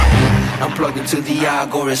plugged into the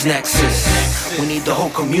Agorist nexus. We need the whole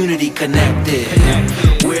community connected.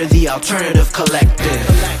 We're the alternative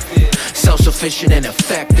collective, self-sufficient and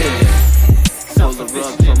effective. Pull the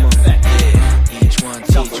rug from them. Each one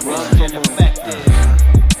teach one.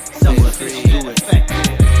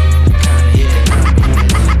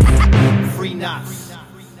 Free Nas.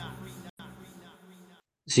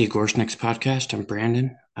 The Agorist Next podcast. I'm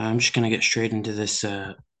Brandon. I'm just gonna get straight into this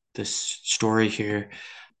story here.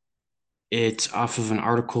 It's off of an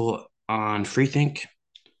article on Freethink.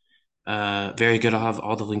 Very good. I'll have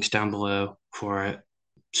all the links down below for it.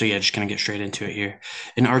 So yeah, just gonna get straight into it here.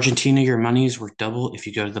 In Argentina, your money is worth double if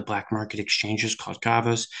you go to the black market exchanges called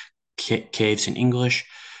cavos, caves in English.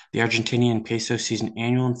 The Argentinian peso sees an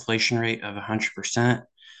annual inflation rate of 100%.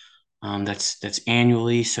 That's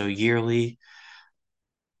annually, so yearly.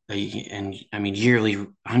 And I mean, yearly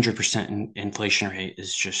 100% inflation rate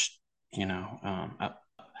is just,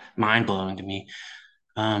 mind blowing to me.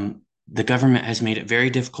 The government has made it very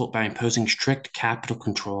difficult by imposing strict capital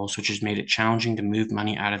controls, which has made it challenging to move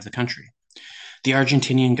money out of the country. The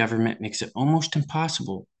Argentinian government makes it almost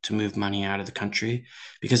impossible to move money out of the country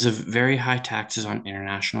because of very high taxes on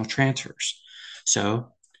international transfers.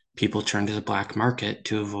 So people turn to the black market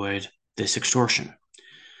to avoid this extortion.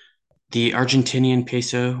 The Argentinian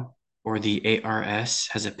peso, or the ARS,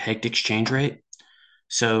 has a pegged exchange rate.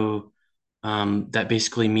 So that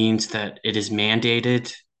basically means that it is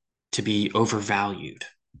mandated to be overvalued.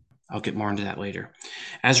 I'll get more into that later.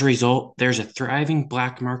 As a result, there's a thriving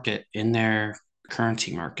black market in their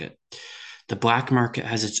currency market. The black market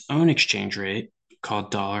has its own exchange rate called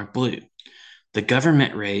dollar blue. The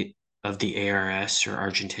government rate of the ARS, or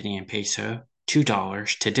Argentinian peso,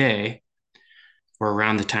 $2 today, or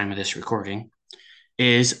around the time of this recording,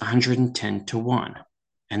 is 110 to 1,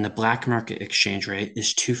 and the black market exchange rate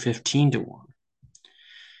is 215 to 1.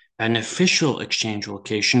 At an official exchange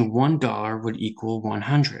location, $1 would equal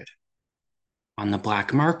 100. On the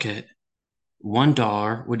black market,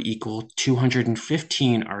 $1 would equal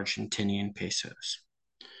 215 Argentinian pesos.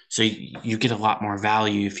 So you get a lot more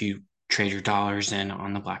value if you trade your dollars in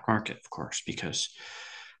on the black market, of course, because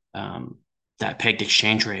that pegged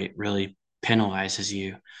exchange rate really penalizes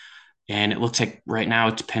you. And it looks like right now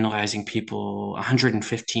it's penalizing people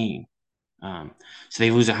 115. So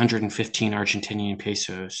they lose 115 Argentinian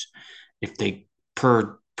pesos if they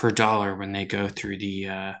per dollar when they go through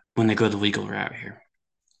the legal route here.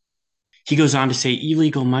 He goes on to say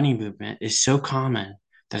illegal money movement is so common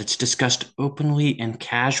that it's discussed openly and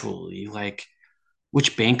casually, like,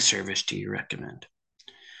 which bank service do you recommend?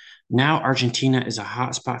 Now Argentina is a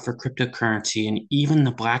hotspot for cryptocurrency, and even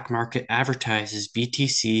the black market advertises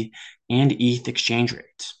BTC and ETH exchange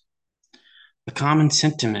rates. A common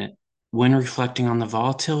sentiment when reflecting on the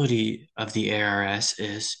volatility of the ARS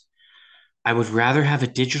is, I would rather have a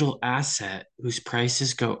digital asset whose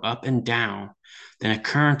prices go up and down than a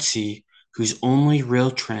currency whose only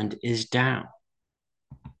real trend is down.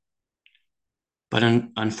 But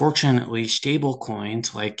unfortunately, stable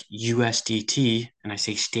coins like USDT, and I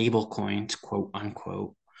say stable coins, quote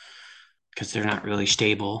unquote, because they're not really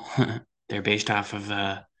stable. They're based off of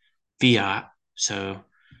fiat, so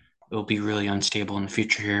it'll be really unstable in the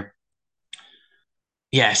future here.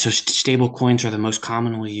 Yeah, so stable coins are the most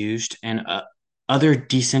commonly used, and other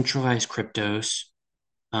decentralized cryptos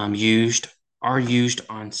are used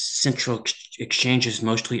on central exchanges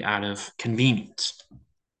mostly out of convenience.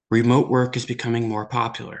 Remote work is becoming more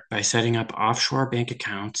popular. By setting up offshore bank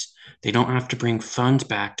accounts, they don't have to bring funds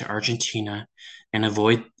back to Argentina and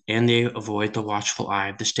they avoid the watchful eye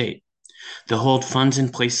of the state. They'll hold funds in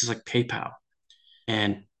places like PayPal.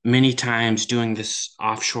 And many times doing this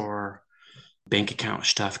offshore bank account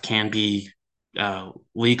stuff can be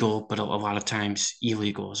legal, but a lot of times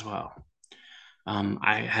illegal as well.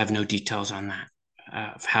 I have no details on that,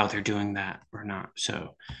 of how they're doing that or not.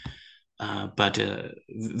 So but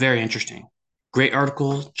very interesting. Great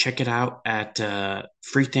article. Check it out at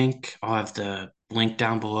Freethink. I'll have the link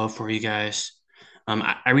down below for you guys.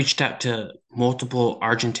 I reached out to multiple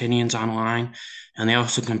Argentinians online, and they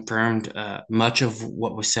also confirmed much of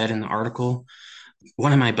what was said in the article.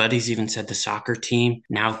 One of my buddies even said the soccer team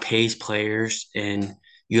now pays players in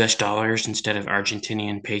US dollars instead of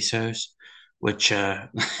Argentinian pesos, which,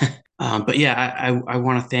 but yeah, I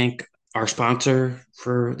want to thank our sponsor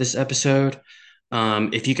for this episode.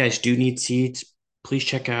 If you guys do need seeds, please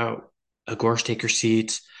check out Agorist Taker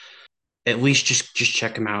Seeds. At least just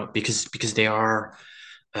check them out because they are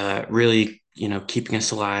really keeping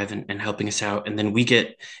us alive and helping us out. And then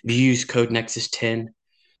if you use code Nexus10,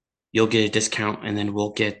 you'll get a discount, and then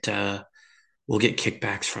we'll get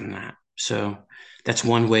kickbacks from that. So that's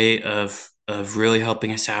one way of of really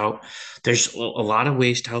helping us out. There's a lot of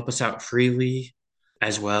ways to help us out freely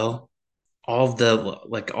as well. All of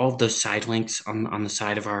those side links on the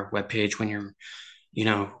side of our webpage when you're,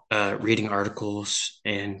 reading articles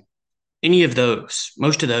and any of those,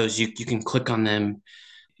 most of those, you can click on them,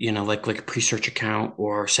 like a pre-search account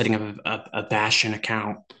or setting up a Bastion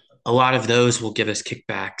account. A lot of those will give us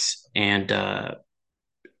kickbacks, and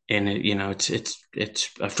it's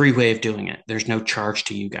a free way of doing it. There's no charge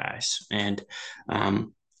to you guys, and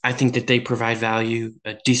I think that they provide value.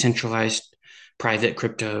 A decentralized private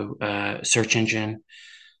crypto search engine,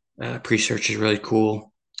 pre-search is really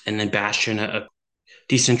cool, and then Bastion, a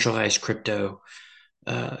decentralized crypto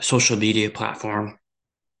social media platform,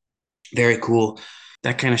 very cool.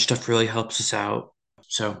 That kind of stuff really helps us out.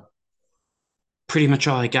 So pretty much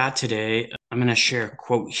all I got today. I'm going to share a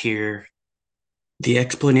quote here. The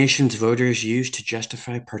explanations voters use to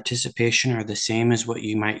justify participation are the same as what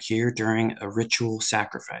you might hear during a ritual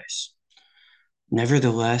sacrifice.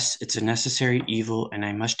 Nevertheless, it's a necessary evil, and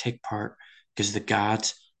I must take part because the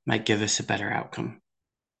gods might give us a better outcome.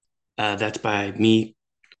 That's by me,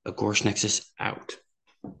 Agorist Nexus, out.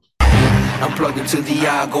 I'm plugged into the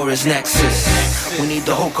Agorist Nexus. We need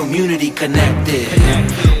the whole community connected.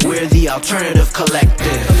 We're the alternative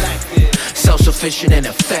collective, self-sufficient and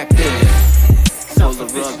effective.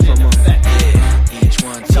 Each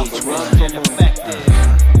one teach